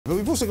But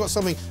we've also got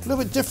something a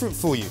little bit different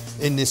for you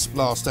in this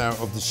last hour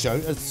of the show.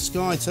 As the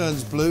sky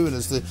turns blue and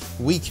as the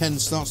weekend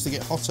starts to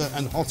get hotter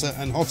and hotter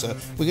and hotter,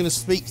 we're going to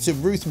speak to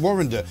Ruth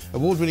Warrander,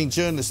 award-winning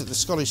journalist at the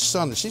Scottish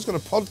Sun. She's got a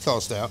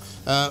podcast out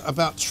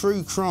about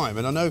true crime,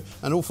 and I know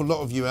an awful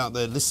lot of you out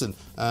there listen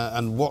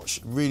and watch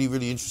really,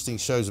 really interesting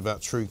shows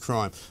about true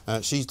crime.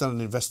 She's done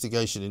an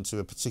investigation into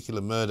a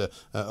particular murder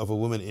of a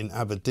woman in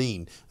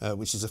Aberdeen,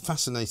 which is a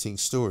fascinating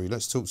story.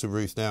 Let's talk to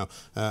Ruth now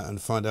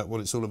and find out what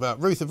it's all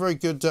about. Ruth, a very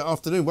good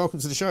afternoon.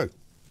 Welcome to the show.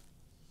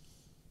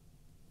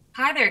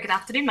 Hi there. Good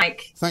afternoon,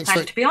 Mike.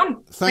 Pleasure to be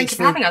on. Thank you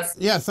for having us.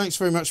 Yeah, thanks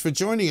very much for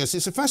joining us.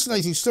 It's a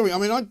fascinating story. I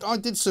mean, I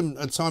did some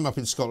time up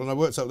in Scotland. I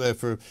worked up there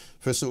for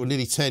sort of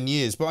nearly 10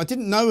 years, but I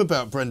didn't know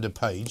about Brenda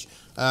Page,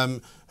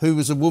 who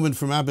was a woman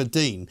from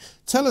Aberdeen.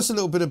 Tell us a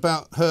little bit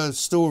about her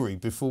story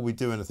before we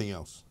do anything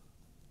else.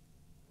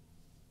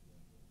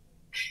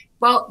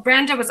 Well,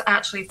 Brenda was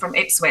actually from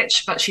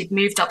Ipswich, but she'd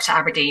moved up to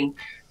Aberdeen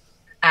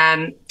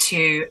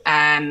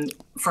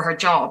for her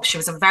job. She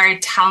was a very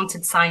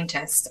talented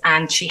scientist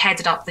and she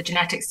headed up the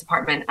genetics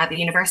department at the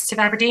University of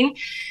Aberdeen.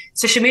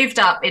 So she moved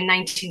up in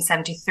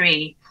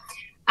 1973,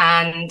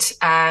 and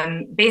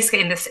basically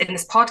in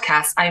this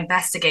podcast, I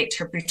investigate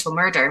her brutal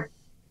murder.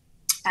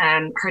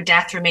 Her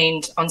death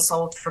remained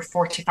unsolved for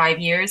 45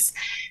 years,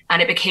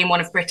 and it became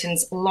one of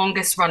Britain's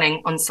longest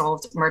running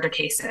unsolved murder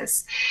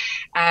cases.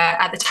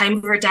 At the time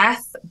of her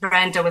death,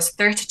 Brenda was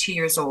 32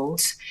 years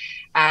old.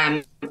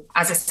 As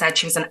I said,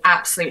 she was an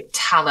absolute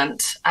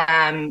talent.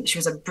 She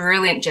was a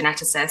brilliant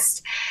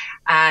geneticist,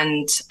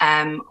 and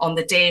on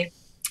the day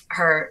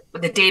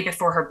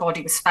before her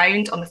body was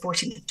found, on the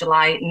 14th of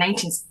July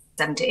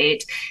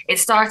 1978, it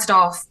started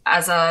off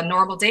as a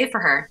normal day for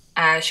her.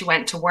 She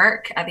went to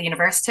work at the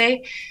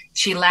university,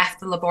 she left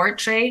the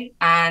laboratory,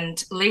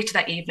 and later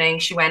that evening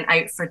she went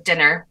out for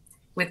dinner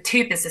with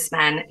two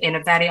businessmen in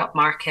a very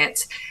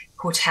upmarket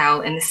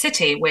hotel in the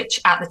city, which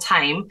at the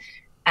time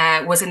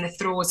was in the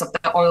throes of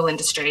the oil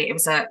industry. It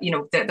was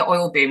the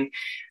oil boom.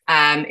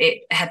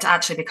 It had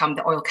actually become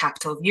the oil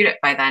capital of Europe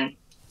by then.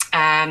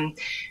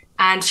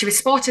 And she was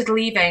spotted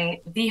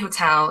leaving the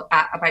hotel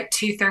at about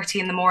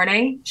 2:30 in the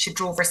morning. She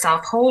drove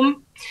herself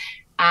home,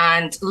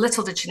 and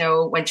little did she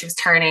know when she was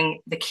turning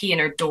the key in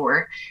her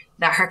door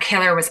that her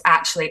killer was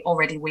actually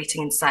already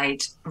waiting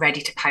inside,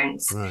 ready to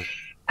pounce.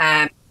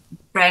 Right.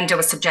 Brenda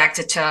was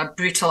subjected to a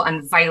brutal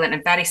and violent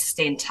and very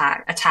sustained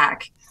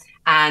attack.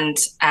 And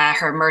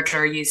her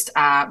murderer used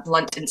a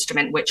blunt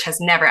instrument, which has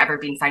never, ever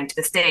been found to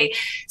this day.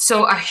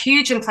 So a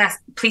huge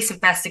police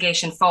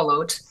investigation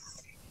followed.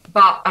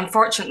 But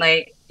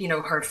unfortunately,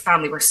 her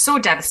family were so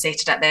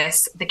devastated at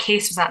this, the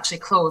case was actually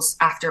closed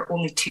after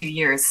only 2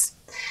 years.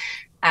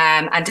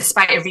 And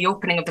despite a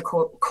reopening of the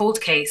cold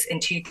case in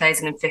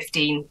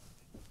 2015,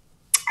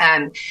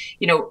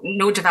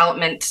 no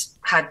development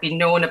had been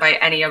known about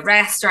any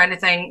arrest or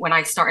anything when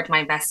I started my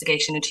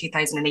investigation in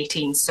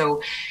 2018.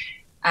 So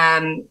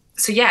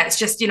yeah, it's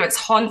just, it's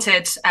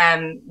haunted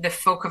the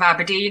folk of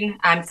Aberdeen.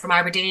 I'm from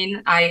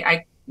Aberdeen.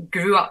 I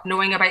grew up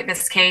knowing about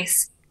this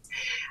case,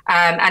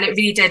 and it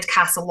really did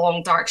cast a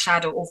long, dark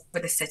shadow over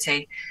the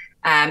city.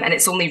 And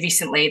it's only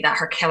recently that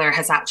her killer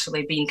has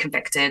actually been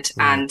convicted,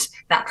 and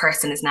that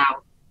person is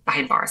now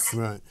behind bars.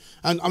 Right.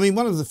 And I mean,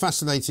 one of the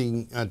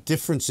fascinating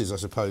differences, I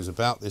suppose,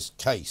 about this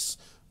case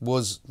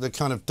was the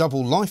kind of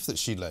double life that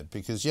she led,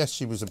 because yes,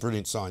 she was a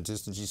brilliant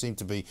scientist and she seemed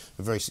to be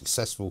a very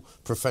successful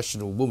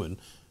professional woman,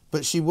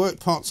 but she worked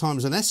part-time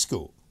as an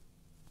escort.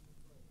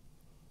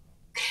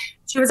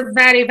 She was a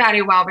very,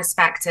 very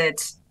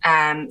well-respected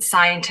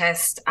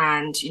scientist,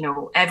 and,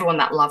 everyone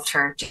that loved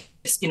her,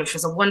 just, she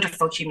was a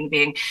wonderful human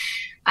being.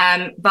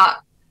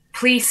 But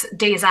police,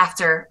 days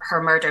after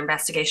her murder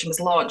investigation was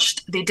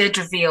launched, they did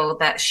reveal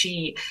that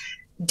she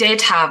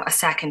did have a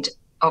second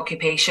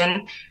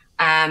occupation,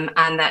 and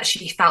that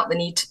she felt the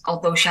need,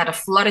 although she had a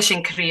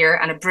flourishing career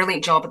and a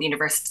brilliant job at the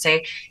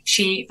university,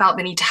 she felt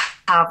the need to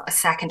have a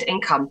second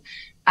income.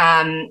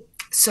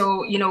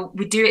 So,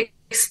 we do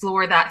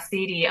explore that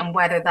theory and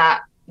whether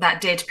that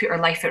did put her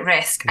life at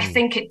risk. I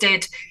think it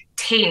did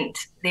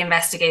taint the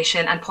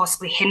investigation and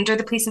possibly hinder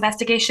the police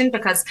investigation,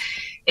 because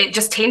it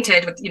just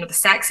tainted with, the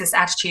sexist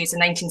attitudes in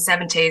the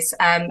 1970s.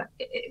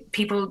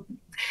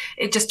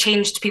 It just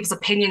changed people's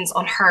opinions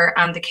on her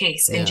and the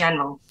case in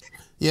general.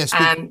 Yes,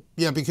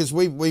 because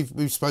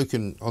we've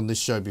spoken on this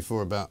show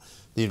before about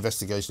the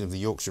investigation of the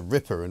Yorkshire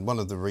Ripper, and one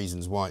of the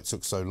reasons why it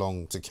took so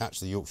long to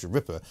catch the Yorkshire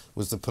Ripper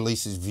was the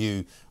police's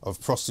view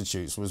of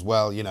prostitutes was,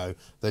 well,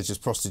 they're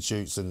just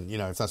prostitutes, and,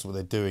 if that's what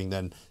they're doing,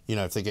 then,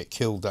 if they get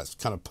killed, that's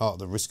kind of part of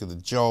the risk of the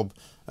job,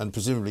 and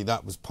presumably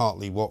that was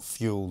partly what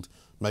fueled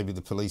maybe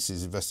the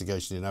police's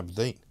investigation in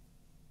Aberdeen.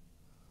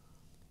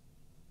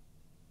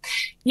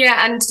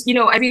 Yeah, and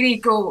I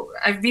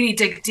really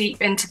dig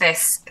deep into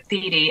this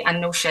theory and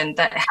notion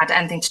that it had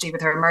anything to do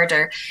with her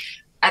murder.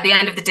 At the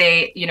end of the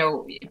day,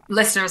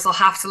 listeners will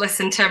have to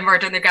listen to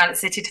Murder in the Granite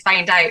City to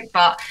find out.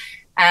 But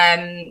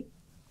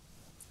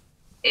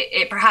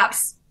it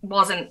perhaps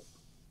wasn't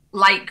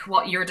like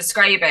what you're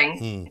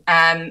describing.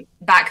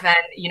 Back then,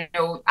 you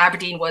know,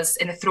 Aberdeen was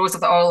in the throes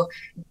of the oil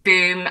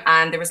boom,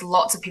 and there was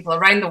lots of people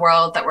around the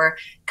world that were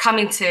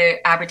coming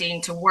to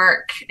Aberdeen to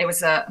work. It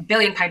was a £1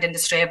 billion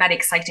industry, a very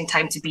exciting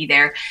time to be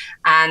there.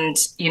 And,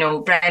 you know,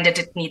 Brenda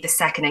did need the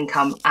second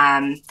income,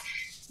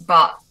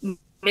 but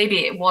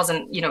maybe it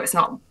wasn't, you know, it's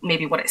not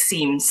maybe what it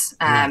seems.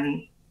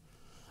 And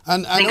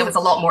I think it was a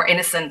lot more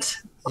innocent.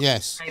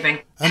 Yes,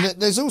 and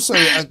there's also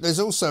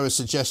a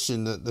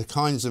suggestion that the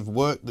kinds of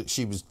work that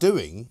she was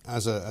doing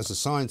as a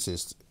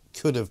scientist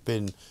could have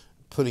been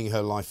putting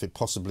her life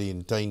possibly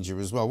in danger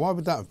as well. Why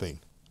would that have been?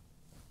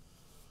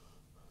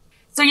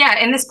 So yeah,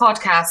 in this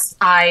podcast,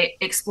 I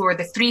explored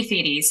the 3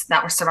 theories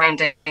that were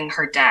surrounding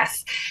her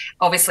death.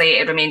 Obviously,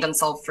 it remained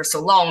unsolved for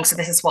so long, so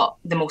this is what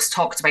the most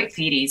talked about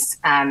theories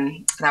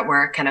that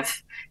were kind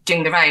of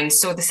doing the rounds.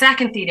 So the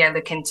second theory I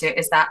look into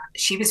is that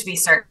she was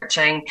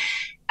researching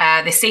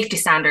the safety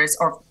standards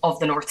of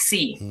the North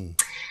Sea.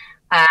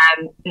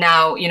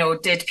 Now, you know,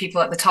 did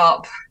people at the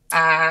top,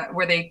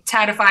 were they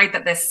terrified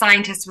that this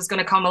scientist was going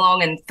to come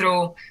along and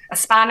throw a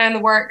spanner in the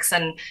works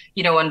and,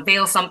 you know,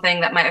 unveil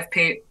something that might have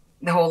put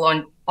the whole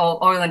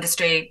oil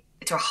industry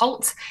to a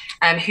halt?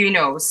 Who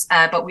knows?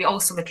 But we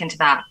also look into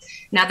that.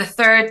 Now, the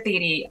third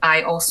theory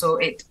I also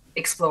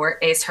explore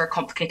is her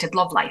complicated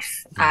love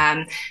life.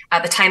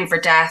 At the time of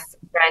her death,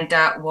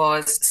 Brenda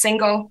was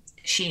single.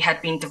 She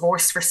had been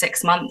divorced for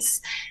 6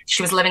 months.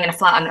 She was living in a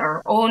flat on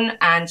her own,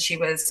 and she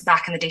was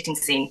back in the dating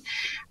scene.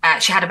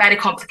 She had a very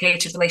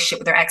complicated relationship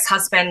with her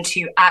ex-husband,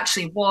 who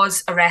actually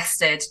was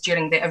arrested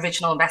during the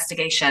original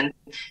investigation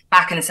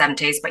back in the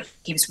 70s, but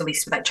he was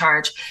released without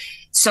charge.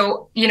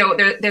 So, you know,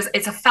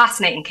 it's a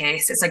fascinating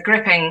case. It's a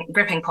gripping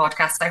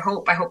podcast. I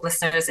hope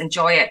listeners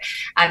enjoy it.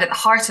 And at the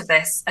heart of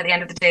this, at the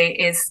end of the day,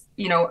 is,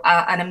 you know,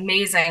 an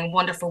amazing,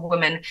 wonderful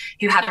woman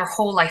who had her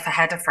whole life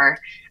ahead of her.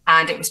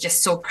 And it was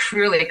just so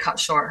cruelly cut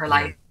short, her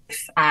life.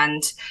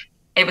 And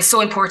it was so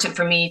important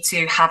for me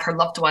to have her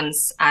loved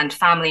ones and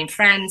family and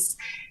friends,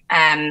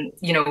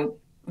 you know,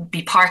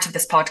 be part of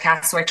this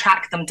podcast. So I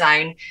tracked them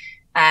down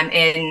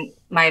in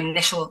my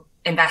initial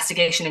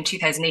investigation in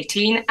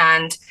 2018.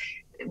 And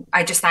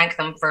I just thank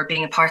them for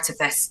being a part of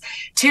this.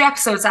 2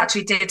 episodes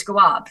actually did go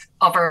up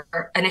of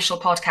our initial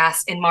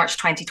podcast in March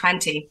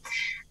 2020.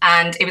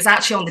 And it was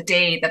actually on the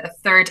day that the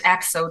 3rd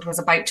episode was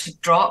about to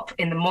drop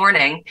in the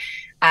morning.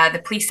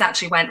 The police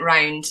actually went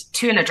round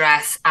to an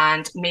address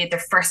and made their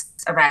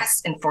first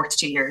arrest in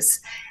 42 years.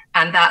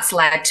 And that's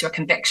led to a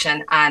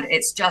conviction. And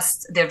it's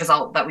just the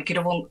result that we could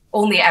have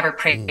only ever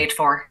prayed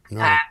for.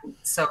 Right.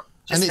 So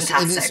just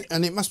fantastic.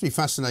 And it must be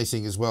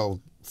fascinating as well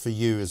for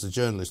you as a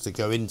journalist to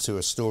go into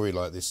a story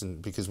like this,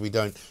 and because we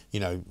don't, you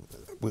know,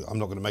 I'm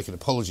not going to make an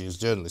apology as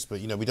journalists,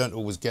 but, you know, we don't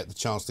always get the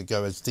chance to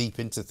go as deep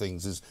into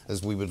things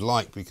as we would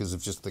like because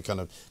of just the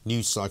kind of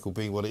news cycle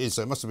being what it is.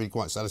 So it must have been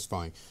quite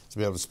satisfying to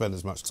be able to spend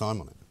as much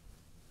time on it.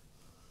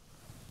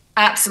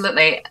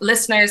 Absolutely.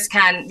 Listeners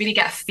can really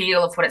get a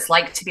feel of what it's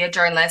like to be a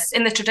journalist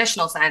in the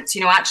traditional sense,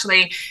 you know,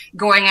 actually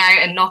going out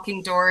and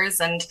knocking doors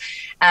and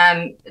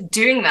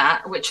doing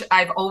that, which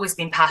I've always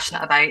been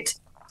passionate about.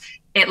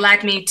 It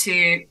led me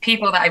to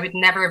people that I would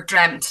never have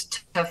dreamt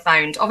to have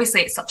found.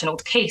 Obviously, it's such an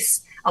old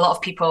case. A lot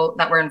of people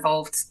that were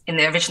involved in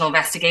the original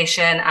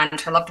investigation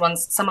and her loved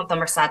ones, some of them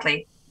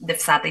they've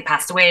sadly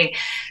passed away.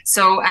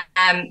 So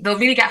they'll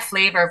really get a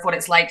flavour of what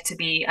it's like to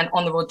be an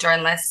on-the-road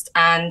journalist.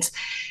 And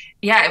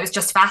yeah, it was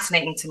just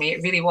fascinating to me.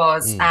 It really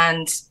was.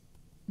 And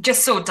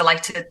just so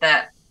delighted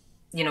that,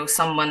 you know,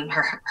 someone,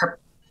 her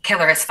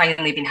killer has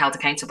finally been held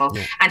accountable.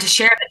 And to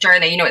share the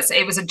journey, you know,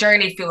 it was a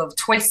journey full of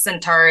twists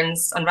and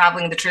turns,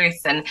 unraveling the truth,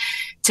 and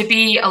to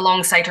be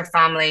alongside her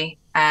family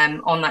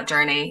on that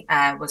journey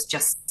was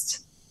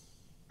just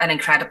an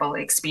incredible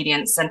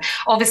experience. And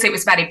obviously it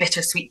was very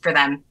bittersweet for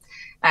them,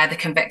 the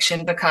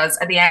conviction, because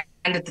at the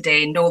end of the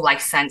day, no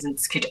life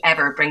sentence could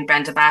ever bring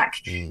Brenda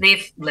back.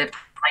 They've lived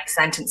a life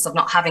sentence of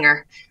not having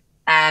her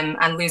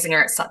and losing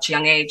her at such a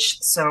young age.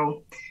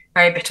 So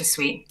very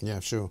bittersweet. Yeah,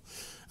 sure.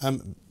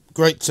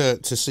 Great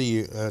to see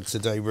you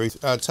today, Ruth.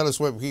 Tell us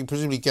where we can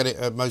presumably get it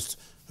at most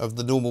of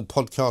the normal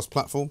podcast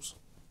platforms.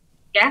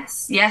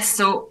 Yes.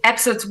 So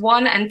episodes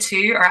 1 and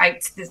 2 are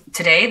out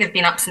today. They've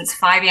been up since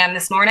 5 a.m.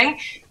 this morning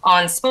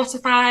on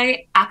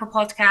Spotify, Apple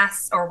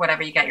Podcasts, or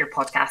whatever you get your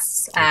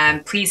podcasts.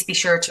 Please be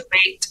sure to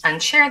rate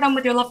and share them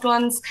with your loved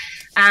ones.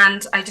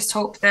 And I just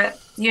hope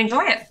that you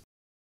enjoy it.